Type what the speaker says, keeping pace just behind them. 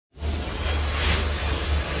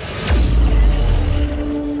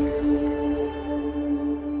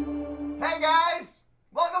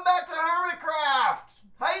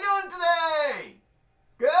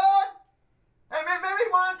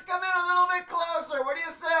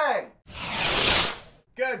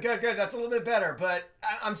good. That's a little bit better, but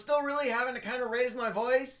I'm still really having to kind of raise my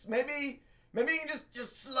voice. Maybe you can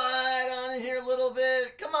just slide on in here a little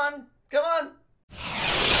bit. Come on.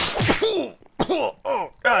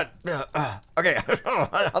 Oh, God. Okay.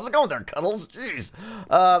 How's it going there, Cuddles? Jeez.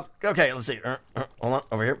 Okay, let's see. Hold on,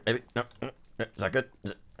 over here, maybe. No. Is that good?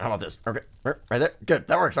 How about this? Okay, right there. Good,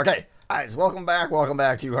 that works. Okay. Guys, welcome back to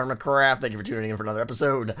Hermitcraft. Thank you for tuning in for another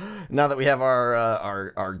episode. Now that we have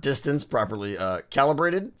our distance properly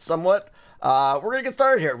calibrated somewhat, we're gonna get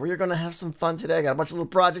started here. We're gonna have some fun today. I got a bunch of little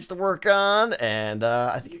projects to work on, and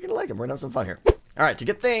I think you're gonna like them. We're gonna have some fun here. All right, to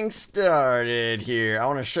get things started here, I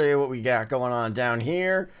want to show you what we got going on down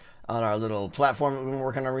here on our little platform that we've been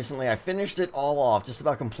working on recently. I finished it all off just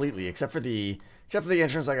about completely, except for the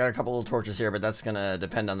entrance. I got a couple little torches here, but that's gonna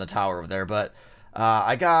depend on the tower over there. But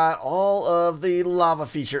I got all of the lava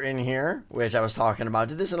feature in here, which I was talking about.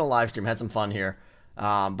 Did this in a live stream, had some fun here. But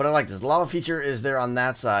I like this. The lava feature is there on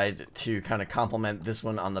that side to kind of complement this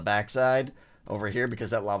one on the back side over here,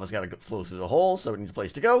 because that lava's got to flow through the hole, so it needs a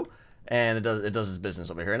place to go. And it does its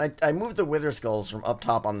business over here. And I moved the wither skulls from up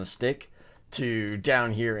top on the stick to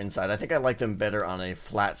down here inside. I think I like them better on a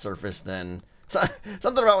flat surface than...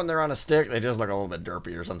 something about when they're on a stick, they just look a little bit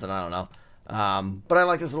derpy or something, I don't know. But I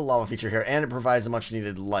like this little lava feature here, and it provides a much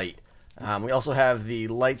needed light. We also have the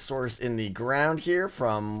light source in the ground here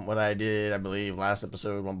from what I did, I believe, last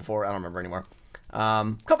episode, one before, I don't remember anymore.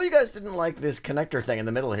 A couple of you guys didn't like this connector thing in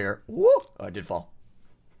the middle here. Woo! Oh, I did fall.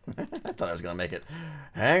 I thought I was going to make it.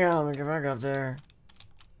 Hang on, let me get back up there.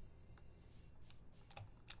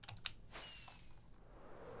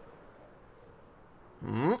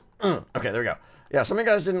 Okay, there we go. Yeah, some of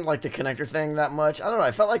you guys didn't like the connector thing that much. I don't know,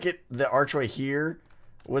 I felt like the archway here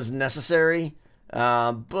was necessary. But,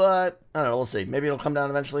 I don't know, we'll see. Maybe it'll come down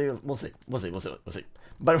eventually. We'll see.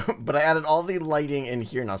 But I added all the lighting in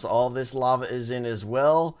here now, so all this lava is in as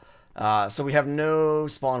well. So we have no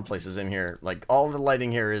spawn places in here. Like, all the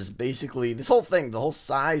lighting here is basically, this whole thing, the whole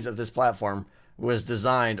size of this platform was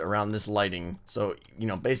designed around this lighting. So, you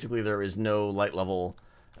know, basically there is no light level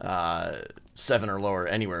 7 or lower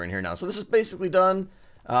anywhere in here now. So this is basically done.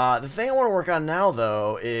 The thing I want to work on now,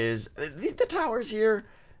 though, is the towers here.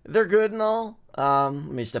 They're good and all. Let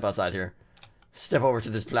me step outside here. Step over to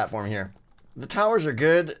this platform here. The towers are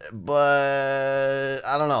good, but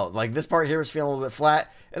I don't know. Like, this part here is feeling a little bit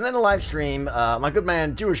flat. And then the live stream, my good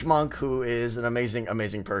man, Jewish Monk, who is an amazing,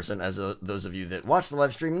 amazing person, as those of you that watch the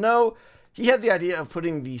live stream know, he had the idea of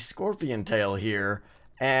putting the scorpion tail here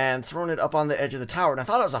and throwing it up on the edge of the tower. And I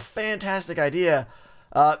thought it was a fantastic idea.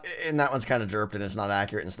 And that one's kind of derped and it's not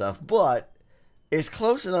accurate and stuff. But it's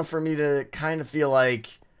close enough for me to kind of feel like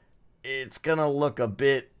it's gonna look a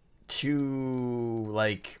bit too,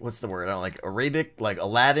 like, what's the word? I don't know, like Arabic, like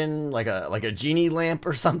Aladdin, like a genie lamp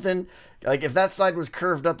or something. Like, if that side was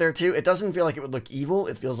curved up there too, it doesn't feel like it would look evil.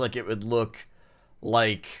 It feels like it would look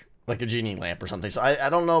like a genie lamp or something. So I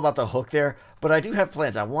don't know about the hook there, but I do have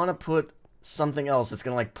plans. I want to put something else that's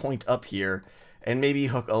gonna like point up here and maybe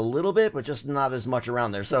hook a little bit, but just not as much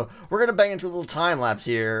around there. So we're gonna bang into a little time lapse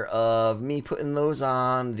here of me putting those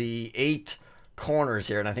on the 8 corners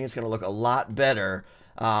here, and I think it's going to look a lot better.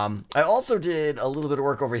 I also did a little bit of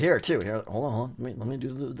work over here too. Here, hold on. Let me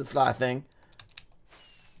do the fly thing.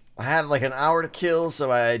 I had like an hour to kill, so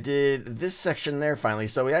I did this section there finally.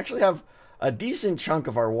 So we actually have a decent chunk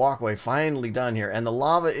of our walkway finally done here, and the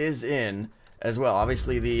lava is in as well.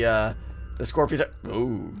 Obviously, the scorpion.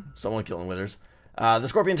 Ooh, someone killing withers. The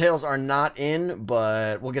scorpion tails are not in,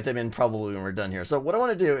 but we'll get them in probably when we're done here. So what I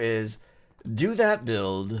want to do is do that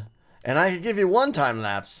build. And I could give you 1 time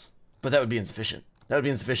lapse, but that would be insufficient.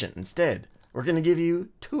 Instead, we're going to give you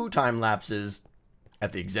 2 time lapses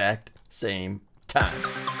at the exact same time.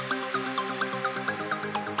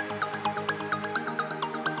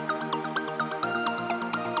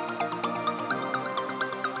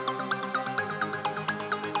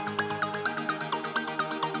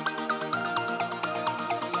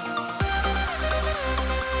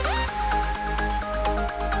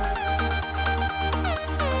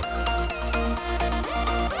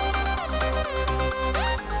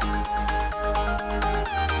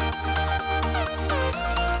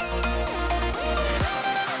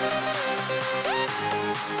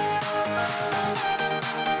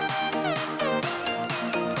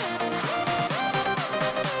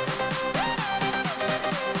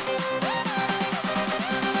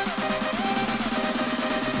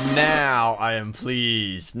 Now I am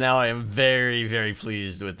pleased. Now I am very, very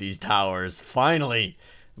pleased with these towers. Finally,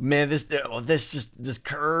 man, this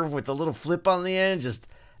curve with the little flip on the end just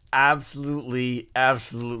absolutely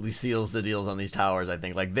seals the deals on these towers. I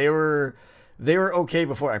think like they were okay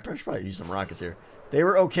before. I should probably use some rockets here. They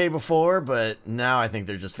were okay before, but now I think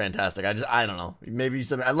they're just fantastic. I don't know. Maybe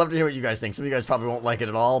I'd love to hear what you guys think. Some of you guys probably won't like it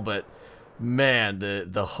at all, but man,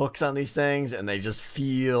 the hooks on these things, and they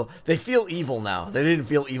feel evil now. They didn't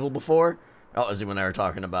feel evil before. Oh, Izzy and I were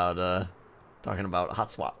talking about hot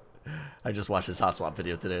swap. I just watched this hot swap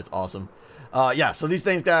video today. It's awesome. Yeah, so these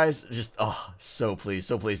things, guys, just so pleased,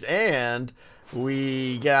 so pleased. And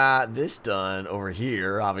we got this done over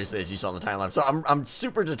here, obviously, as you saw in the time lapse. So I'm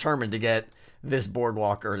super determined to get this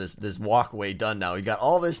boardwalk or this walkway done now. We got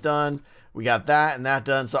all this done. We got that and that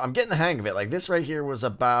done. So I'm getting the hang of it. Like this right here was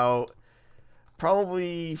about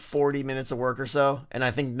probably 40 minutes of work or so. And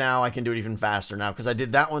I think now I can do it even faster now because I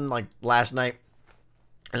did that one like last night.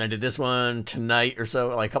 And I did this one tonight or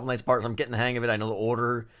so, like a couple nights apart. So I'm getting the hang of it. I know the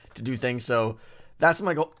order to do things. So that's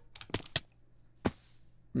my goal.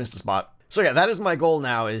 Missed the spot. So yeah, that is my goal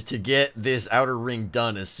now, is to get this outer ring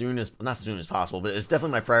done as soon as, not as soon as possible, but it's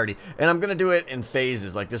definitely my priority. And I'm going to do it in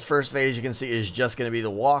phases. Like this first phase you can see is just going to be the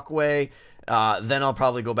walkway. Then I'll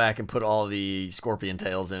probably go back and put all the scorpion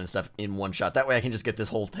tails in and stuff in one shot. That way I can just get this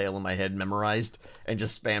whole tail in my head memorized and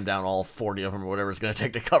just spam down all 40 of them or whatever it's going to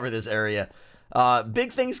take to cover this area.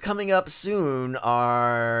 Big things coming up soon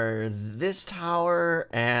are this tower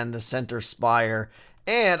and the center spire.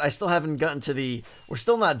 And I still haven't gotten to we're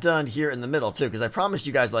still not done here in the middle too, because I promised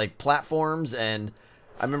you guys like platforms, and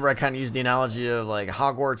I remember I kind of used the analogy of like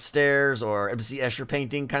Hogwarts stairs or MC Escher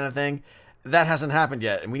painting kind of thing. That hasn't happened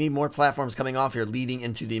yet, and we need more platforms coming off here leading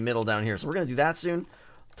into the middle down here. So we're going to do that soon.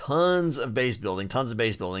 Tons of base building,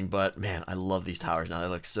 but man, I love these towers now. They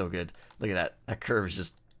look so good. Look at that. That curve is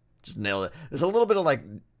just nailed it. There's a little bit of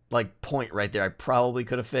like point right there I probably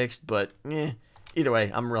could have fixed, but either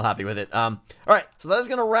way, I'm real happy with it. All right, so that is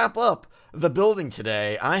going to wrap up the building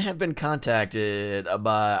today. I have been contacted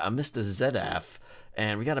by a Mr. Zedaph,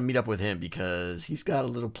 and we got to meet up with him because he's got a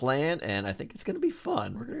little plan, and I think it's going to be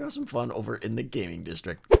fun. We're going to have some fun over in the gaming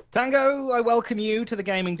district. Tango, I welcome you to the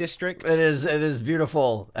gaming district. It is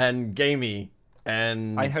beautiful and gamey,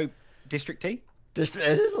 and I hope District T. It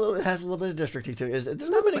has a little bit of District T too. There's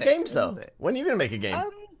not many games though. When are you going to make a game?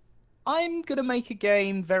 I'm gonna make a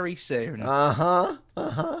game very soon.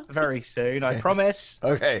 Very soon, I promise.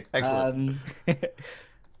 Okay, excellent.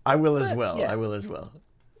 I will as well. Yeah. I will as well.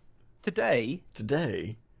 Today,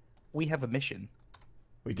 we have a mission.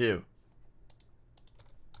 We do.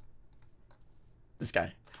 This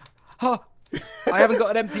guy. Huh. I haven't got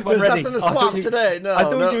an empty one ready. There's nothing to swap today. No, I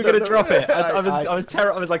thought you were gonna drop it. I was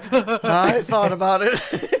terrified. I was like, I thought about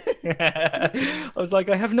it. I was like,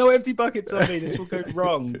 I have no empty buckets on me. This will go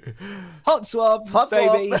wrong. Hot swap,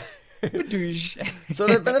 baby. So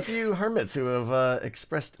there have been a few hermits who have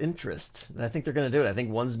expressed interest. I think they're going to do it. I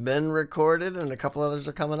think one's been recorded and a couple others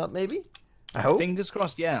are coming up, maybe? I hope. Fingers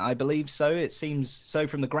crossed, yeah. I believe so. It seems so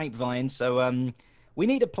from the grapevine. So we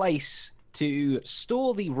need a place to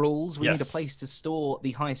store the rules. We need a place to store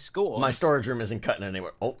the high scores. My storage room isn't cutting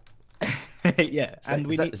anywhere. Oh. Yeah.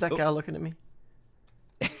 Is that guy looking at me?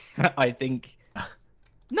 I think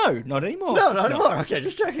no, not anymore. No, not anymore. Okay,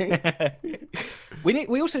 just checking.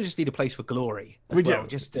 We also just need a place for glory. We do.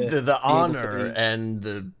 Just the honor and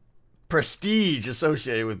the prestige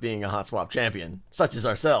associated with being a hot swap champion, such as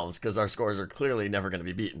ourselves, because our scores are clearly never going to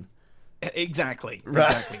be beaten. Exactly.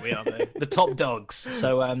 Exactly. We are the top dogs.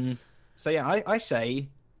 So yeah, I say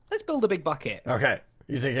let's build a big bucket. Okay.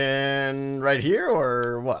 You thinking right here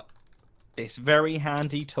or what? This very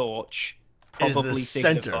handy torch probably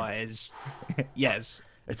signifies. Yes.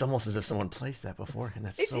 It's almost as if someone placed that before, and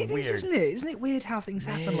that's so weird. Isn't it? Isn't it weird how things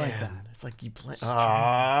happen like that? It's like you play.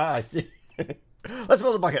 I see. Let's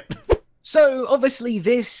build a bucket. So obviously,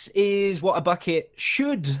 this is what a bucket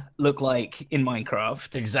should look like in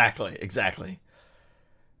Minecraft. Exactly.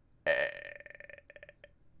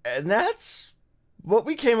 And that's what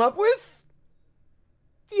we came up with?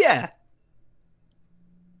 Yeah.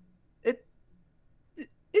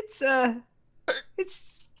 It's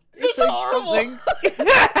horrible.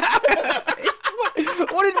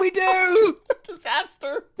 What did we do?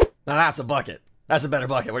 Disaster. Now that's a bucket. That's a better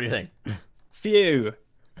bucket. What do you think? Phew.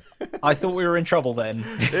 I thought we were in trouble then.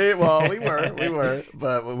 Well, we were,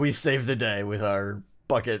 but we've saved the day with our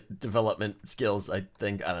bucket development skills. I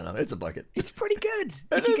think, I don't know. It's a bucket. It's pretty good.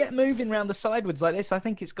 If you get moving around the sideways like this, I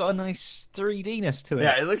think it's got a nice 3D-ness to it.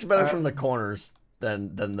 Yeah, it looks better from the corners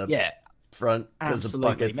than the front, because the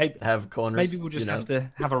buckets have corners. Maybe we'll just have to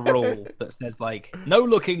have a rule that says like no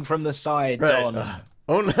looking from the sides on.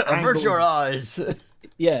 Avert your eyes.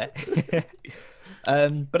 Yeah.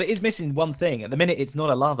 But it is missing one thing. At the minute, it's not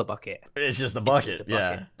a lava bucket. It's just a bucket.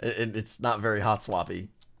 Yeah, it's not very hot swappy.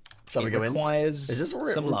 Shall we go in? Is this where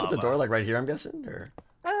we put the door, like right here? I'm guessing, or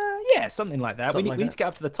Yeah, something like that. We need to get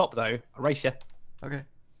up to the top, though. I'll race you. Okay.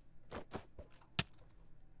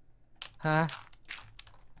 Huh?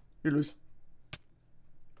 You lose.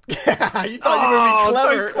 You thought you were being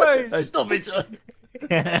clever. So close. I still beat you.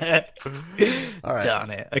 All right. Darn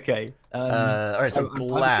it. Okay. All right. So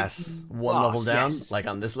glass, one level down, like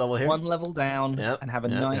on this level here. One level down, and have a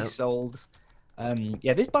nice old.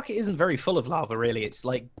 Yeah, this bucket isn't very full of lava, really. It's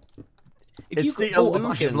like if it's you the bought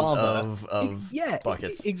illusion a bucket of lava, yeah,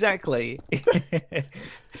 buckets. Exactly.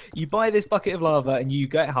 You buy this bucket of lava and you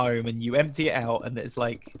get home and you empty it out, and it's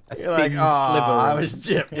like a thin sliver. I was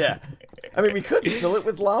gypped. Yeah. I mean, we could fill it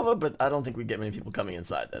with lava, but I don't think we'd get many people coming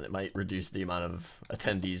inside. Then it might reduce the amount of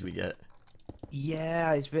attendees we get.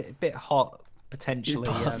 Yeah, it's a bit hot potentially.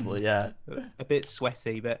 Possibly, yeah. A bit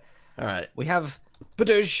sweaty, but all right. We have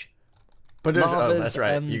Badoosh. Oh, that's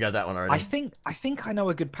right. You got that one already. I think I know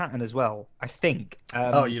a good pattern as well. I think.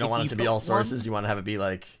 Oh, you don't want it to be all sources. You want to have it be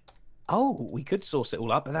like. Oh, we could source it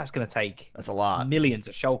all up, but that's going to take. That's a lot. Millions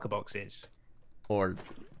of shulker boxes. Or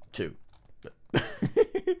 2.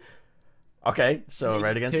 Okay, so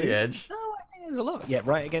right against the edge. Oh, I think there's a lot. Yeah,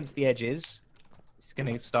 right against the edges. It's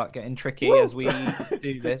going to start getting tricky as we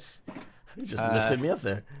do this. You just lifted me up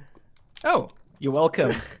there. Oh, you're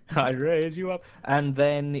welcome. I raise you up. And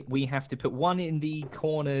then we have to put one in the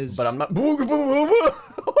corners. But I'm not.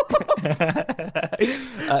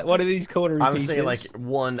 One of these corner pieces. I'm saying like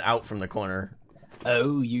one out from the corner.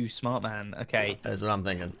 Oh, you smart man. Okay. That's what I'm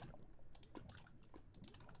thinking.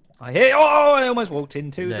 I hear. Oh, I almost walked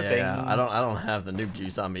into the thing. Yeah, I don't have the noob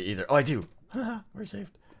juice on me either. Oh, I do. We're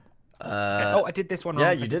saved. Okay. Oh, I did this one wrong.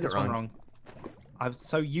 Yeah, you did it wrong. I'm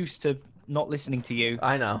so used to not listening to you.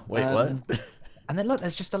 I know. Wait, what? And then look,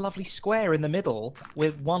 there's just a lovely square in the middle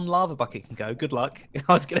where one lava bucket can go. Good luck.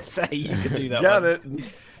 I was gonna say you could do that. Got it.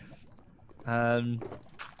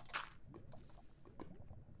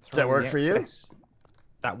 Does that work for you?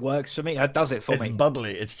 That works for me. That does it for me. It's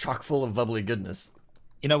bubbly. It's chock full of bubbly goodness.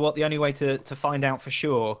 You know what? The only way to find out for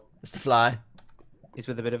sure is to fly. Is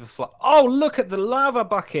with a bit of a fly. Oh, look at the lava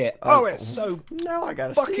bucket. Oh, it's so now I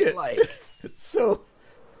gotta see it. Like. It's so.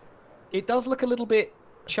 It does look a little bit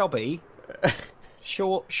chubby.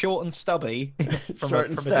 Short and stubby from a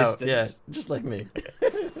distance. Yeah, just like me.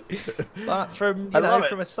 But from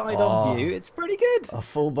from a side-on view, it's pretty good. A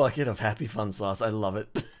full bucket of happy fun sauce. I love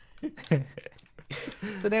it.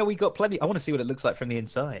 So now we got plenty. I want to see what it looks like from the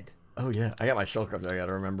inside. Oh yeah, I got my shulker up there. I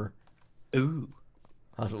gotta remember. Ooh,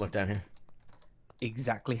 how's it look down here?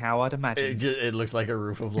 Exactly how I'd imagine. It looks like a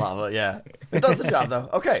roof of lava. Yeah, it does the job though.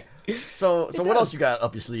 Okay, so what else you got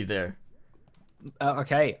up your sleeve there?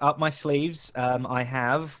 Okay, up my sleeves, I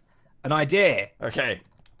have an idea. Okay.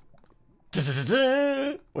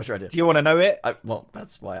 What's your idea? Do you want to know it? Well,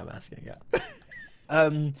 that's why I'm asking, yeah.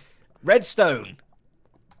 Redstone.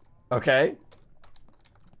 Okay.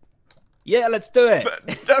 Yeah, let's do it.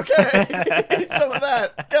 Okay. Some of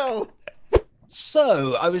that. Go.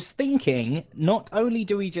 So, I was thinking, not only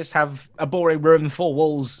do we just have a boring room, 4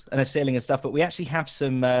 walls and a ceiling and stuff, but we actually have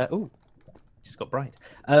some... ooh. Just got bright.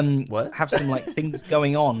 What? Have some like things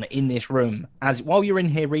going on in this room. As while you're in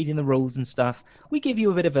here reading the rules and stuff, we give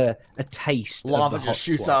you a bit of a taste. Lava of the just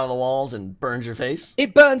shoots out of the walls and burns your face.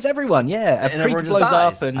 It burns everyone. Yeah, and everyone just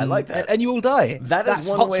dies. Up, and I like that. And you all die. That's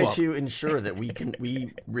one way to ensure that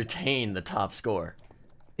we retain the top score.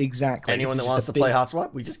 Exactly. Anyone that wants to play hot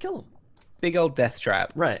swap, we just kill them. Big old death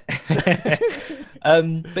trap. Right.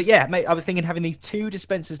 But yeah, mate, I was thinking having these 2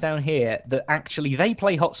 dispensers down here that actually they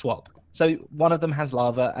play hot swap. So one of them has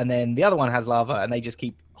lava, and then the other one has lava, and they just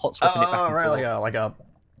keep hot swapping it back and forth. Like a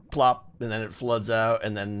plop, and then it floods out,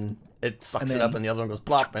 and then it sucks it up, and the other one goes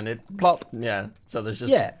plop, and it plop. Yeah. So there's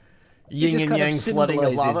just yin and yang flooding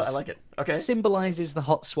of lava. I like it. Okay. Symbolizes the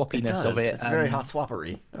hot swappiness of it. It's very hot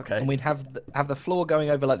swappery. Okay. And we'd have the floor going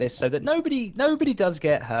over like this, so that nobody does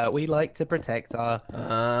get hurt. We like to protect our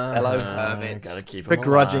fellow hermits. Gotta keep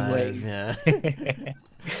begrudgingly. Yeah.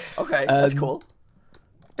 Okay, that's cool.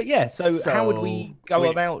 But yeah, so how would we go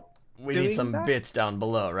about we need some bits down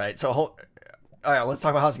below, right? So, all right, let's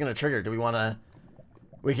talk about how it's going to trigger. Do we want to...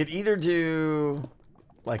 We could either do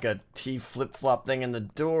like a T flip-flop thing in the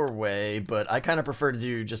doorway, but I kind of prefer to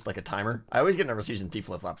do just like a timer. I always get nervous using T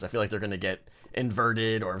flip-flops. I feel like they're going to get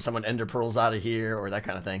inverted, or if someone ender pearls out of here, or that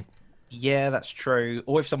kind of thing. Yeah, that's true.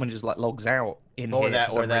 Or if someone just like logs out in here.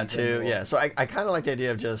 Or that too. Yeah, so I kind of like the idea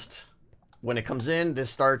of just... When it comes in, this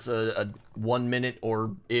starts a 1 minute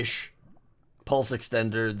or ish pulse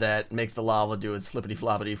extender that makes the lava do its flippity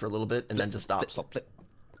floppity for a little bit and then just stops. Flip, flip.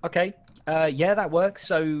 Okay. Yeah, that works.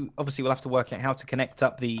 So obviously we'll have to work out how to connect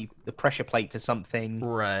up the pressure plate to something.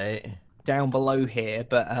 Right. down below here,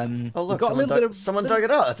 but oh look, we've got a little bit of someone dug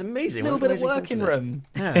it out. That's amazing. A little bit of working room.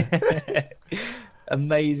 Yeah.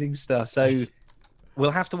 Amazing stuff. So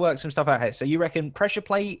we'll have to work some stuff out here. So you reckon pressure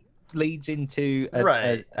plate leads into a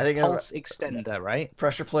pulse extender, right?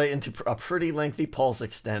 Pressure plate into a pretty lengthy pulse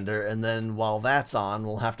extender, and then while that's on,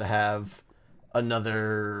 we'll have to have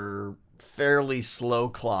another fairly slow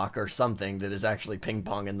clock or something that is actually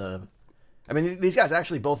ping-ponging the... I mean, these guys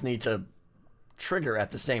actually both need to trigger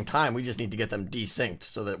at the same time. We just need to get them desynced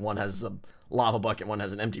so that one has a lava bucket, one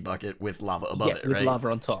has an empty bucket with lava above it, right? With lava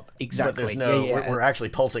on top. Exactly. But there's no... We're actually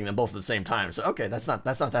pulsing them both at the same time. So, okay, that's not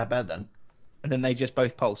that bad then. And then they just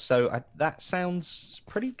both pulse. So that sounds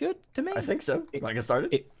pretty good to me. I think so. Want to get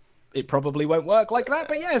started? It probably won't work like that,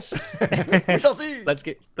 but yes. We shall see. Let's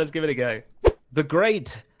give it a go. The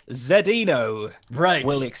great Zedino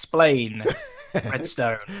will explain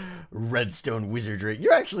Redstone. Redstone wizardry.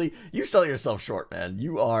 You sell yourself short, man.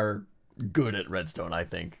 You are good at Redstone, I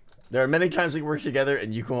think. There are many times we work together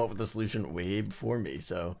and you come up with a solution way before me,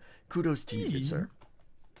 so kudos to you, good sir.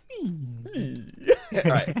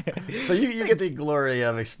 Alright. So you get the glory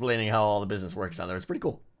of explaining how all the business works down there. It's pretty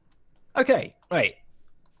cool. Okay, right.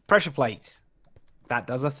 Pressure plate. That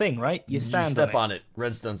does a thing, right? You step on it.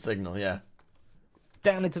 Redstone signal, yeah.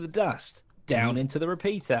 Down into the dust. Down into the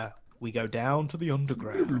repeater. We go down to the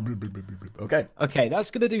underground. Okay. Okay, that's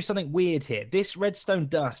going to do something weird here. This redstone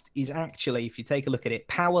dust is actually, if you take a look at it,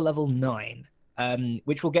 power level 9,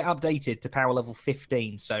 which will get updated to power level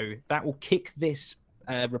 15. So that will kick this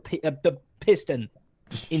the piston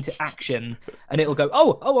into action, and it'll go,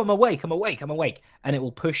 oh, I'm awake. And it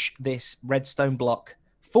will push this redstone block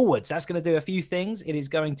forwards. That's going to do a few things. It is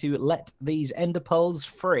going to let these ender pearls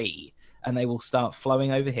free, and they will start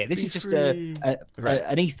flowing over here. This is just an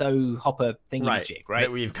etho hopper thingy-majig, right?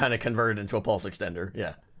 That we've kind of converted into a pulse extender,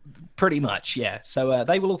 yeah. Pretty much, yeah. So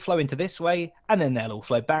they will all flow into this way, and then they'll all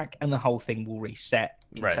flow back, and the whole thing will reset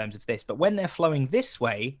in terms of this. But when they're flowing this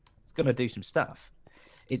way, it's going to do some stuff.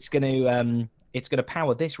 It's going to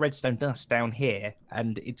power this redstone dust down here,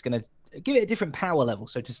 and it's going to give it a different power level.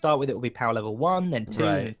 So to start with, it will be power level 1, then 2,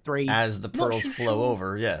 then 3. As the pearls flow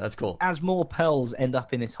over. Yeah, that's cool. As more pearls end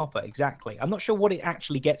up in this hopper, exactly. I'm not sure what it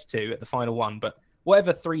actually gets to at the final one, but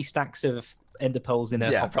whatever 3 stacks of ender pearls in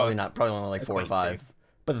a hopper. Probably not. Probably only like 4 or 5.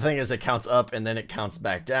 But the thing is, it counts up, and then it counts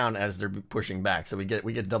back down as they're pushing back. So we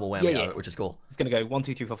get double whammy out of it, which is cool. It's going to go 1,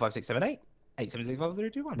 2, 3, 4, 5, 6, 7, 8. 8, 7, 6, 5, 4, 3,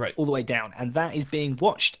 2, 1. Right. All the way down. And that is being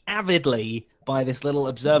watched avidly by this little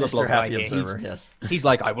observer block right here. Observer, yes. He's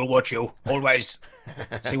like, I will watch you, always.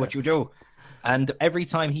 See what you do. And every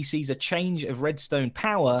time he sees a change of redstone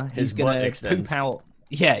power, he's going to poop out...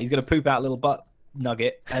 Yeah, he's going to poop out a little butt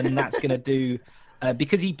nugget. And that's going to do...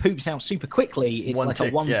 because he poops out super quickly, it's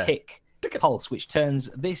a one-tick pulse, which turns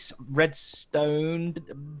this redstone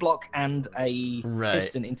block and a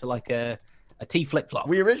piston into like a T flip-flop.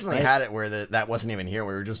 We originally had it where that wasn't even here.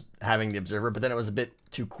 We were just having the observer, but then it was a bit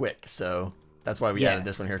too quick. So that's why we added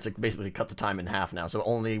this one here. It's like basically cut the time in half now. So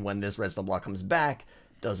only when this redstone block comes back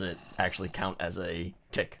does it actually count as a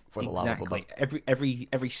tick for the lava above.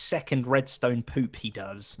 Every second redstone poop he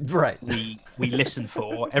does, we listen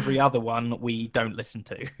for. Every other one we don't listen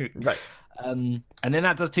to. Right. And then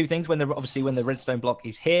that does 2 things. When the redstone block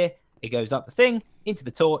is here, it goes up the thing, into the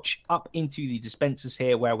torch, up into the dispensers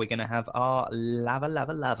here, where we're going to have our lava.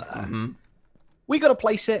 Mm-hmm. We got to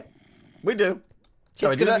place it. We do. So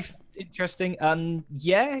it's going to be interesting.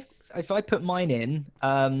 Yeah, if I put mine in,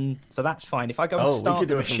 so that's fine. If I go and start we could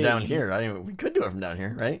do the it from down here. We could do it from down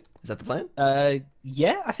here, right? Is that the plan?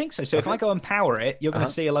 Yeah, I think so. So if I go and power it, you're going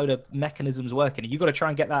to see a load of mechanisms working. You've got to try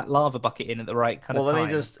and get that lava bucket in at the right kind of time. Well, let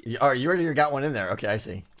me just... All right, you already got one in there. Okay, I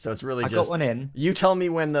see. So it's really I got one in. You tell me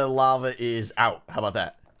when the lava is out. How about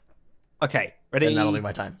that? Okay, ready? And that'll be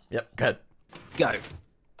my time. Yep, go ahead. Go.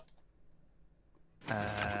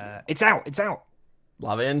 It's out. It's out.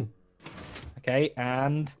 Lava in. Okay,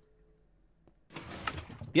 and...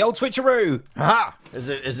 The old switcheroo. Aha! Is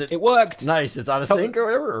it? It worked. Nice. It's out of sync or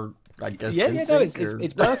whatever. Or I guess.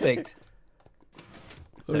 It's perfect.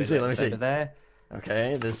 Let me see. Over there.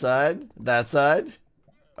 Okay, this side, that side.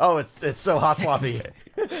 Oh, it's so hot swappy.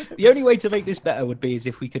 The only way to make this better would be is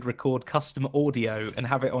if we could record custom audio and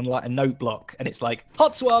have it on like a note block, and it's like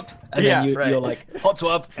hot swap, and then you're like hot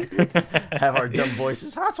swap. Have our dumb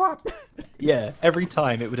voices hot swap. Yeah, every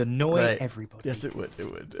time it would annoy everybody. Yes, it would. It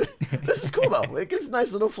would. This is cool though. It gives a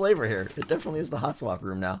nice little flavor here. It definitely is the hot swap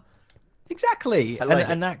room now. Exactly,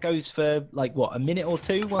 and that goes for like what, a minute or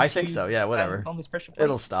 2. I think so. Yeah, whatever. On this pressure plate.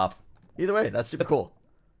 It'll stop. Either way, that's super cool.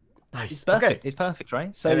 Nice. It's perfect. Okay. It's perfect,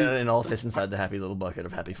 right? So and it all fits inside the happy little bucket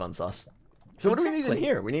of happy fun sauce. So what do we need in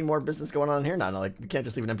here? We need more business going on here now. Like we can't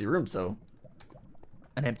just leave an empty room. So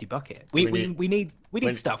an empty bucket. We need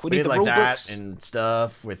stuff. We need the like rule that books and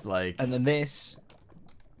stuff with like. And then this.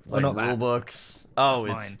 Like not rule that. books. Oh,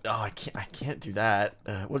 That's it's I can't do that.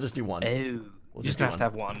 We'll just do one. Oh, We'll just have to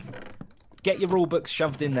have one. Get your rule books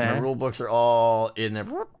shoved in there. The rule books are all in there.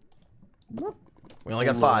 We only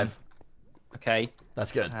got 5. Okay.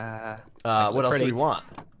 That's good. What else do we want?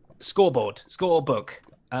 Scoreboard, scorebook.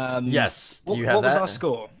 Yes. Do you have what that? was our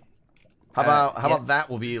score? How about that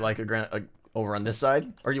will be like over on this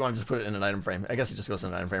side, or do you want to just put it in an item frame? I guess it just goes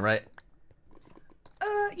in an item frame, right?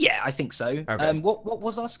 Yeah, I think so. Okay. What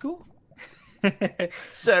was our score?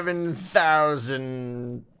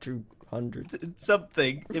 7,200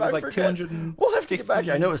 something. It was like 200. We'll have to get back.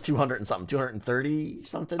 I know it was 200 and something, 230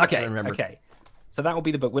 something. Okay. I don't remember. Okay. So that will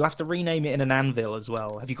be the book. We'll have to rename it in an anvil as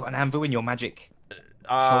well. Have you got an anvil in your magic?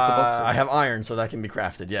 I have iron, so that can be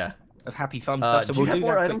crafted. Yeah. Of happy fun stuff. So do you we'll have do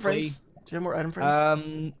more that item quickly. frames? Do you have more item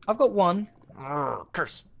frames? I've got one.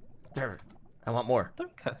 Curse. There. I want more.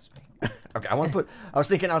 Don't curse me. Okay, I was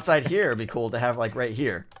thinking outside here it'd be cool to have like right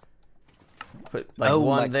here. Put like one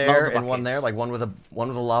like there lava and one there, buckets. like one with a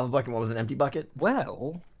lava bucket and one with an empty bucket.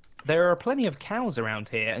 Well, there are plenty of cows around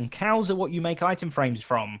here, and cows are what you make item frames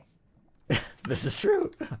from. This is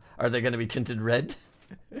true. Are they going to be tinted red?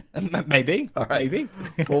 Maybe. All right. Maybe.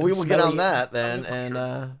 Well, we will get on that then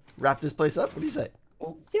and wrap this place up. What do you say?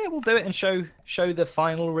 Well, yeah, we'll do it and show the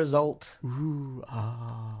final result. Ooh,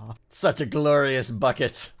 such a glorious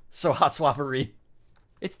bucket. So hot swappery.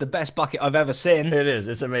 It's the best bucket I've ever seen. It is.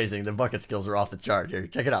 It's amazing. The bucket skills are off the chart. Here,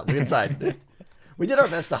 check it out. Look inside. We did our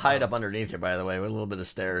best to hide up underneath here, by the way, with a little bit of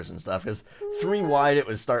stairs and stuff. Because 3 wide, it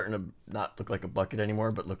was starting to not look like a bucket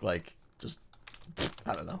anymore, but look like just,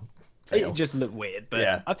 I don't know. It just looked weird, but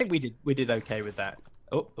yeah. I think we did okay with that.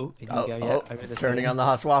 Here you go. Yeah, turning on the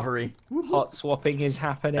hot swappery. Hot swapping is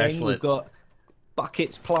happening. Excellent. We've got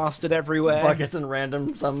buckets plastered everywhere. Buckets and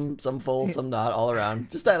random, some full, some not, all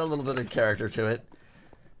around. Just add a little bit of character to it.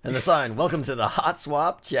 And the sign, welcome to the Hot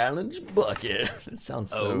Swap Challenge Bucket. It sounds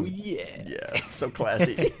so... Oh, yeah. Yeah, so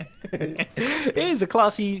classy. It is a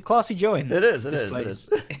classy join. It is.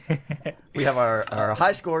 We have our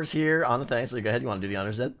high scores here on the thing, so go ahead. You want to do the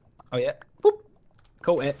honors, Zed? Oh, yeah. Boop.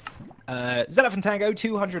 Caught it. Zedaph and Tango,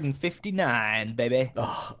 259, baby.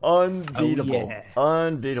 Oh, unbeatable. Oh, yeah.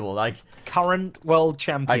 Unbeatable. Like, current world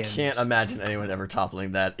champions. I can't imagine anyone ever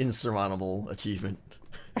toppling that insurmountable achievement.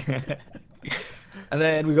 And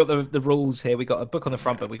then we got the rules here. We got a book on the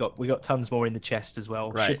front, but we got tons more in the chest as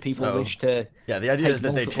well. Right. Should people wish to? Yeah, the idea is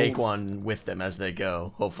that they take multiples. one with them as they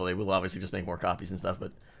go. Hopefully, we'll obviously just make more copies and stuff,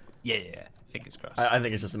 but Yeah. Fingers crossed. I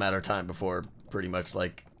think it's just a matter of time before pretty much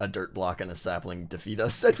like a dirt block and a sapling defeat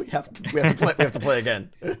us, and we have to play again.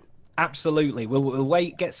 Absolutely. We'll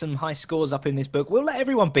wait, get some high scores up in this book. We'll let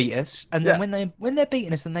everyone beat us, and then when they're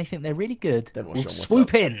beating us and they think they're really good, then we'll show 'em what's swoop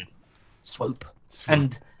up. in, swoop.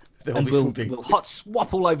 and we'll hot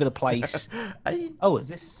swap all over the place. Oh, is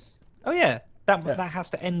this? Oh yeah, that has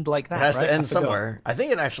to end like that. It has right? to end somewhere. I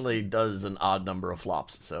think it actually does an odd number of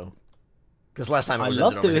flops. So, because last time it was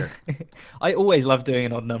ended over here. I always love doing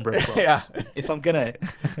an odd number of flops. Yeah. If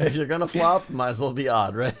If you're gonna flop, might as well be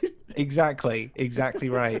odd, right? Exactly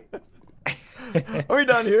right. Are we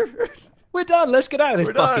done here? We're done. Let's get out of this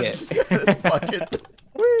We're bucket. done. This bucket.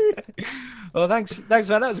 Whee. Well, thanks,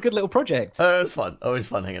 man. That was a good little project. It was fun. Always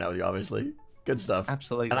fun hanging out with you. Obviously, good stuff.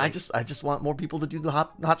 Absolutely. And I just want more people to do the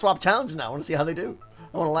hot swap challenge now. I want to see how they do.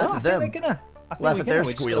 I want to laugh at them. I think they're gonna. Laugh at their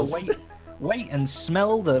squeals. Wait and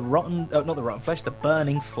smell the rotten, not the rotten flesh, the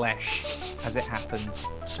burning flesh as it happens.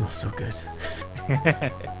 It smells so good.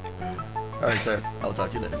 All right, sir. I'll talk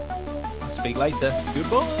to you later. Speak later.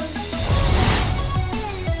 Goodbye.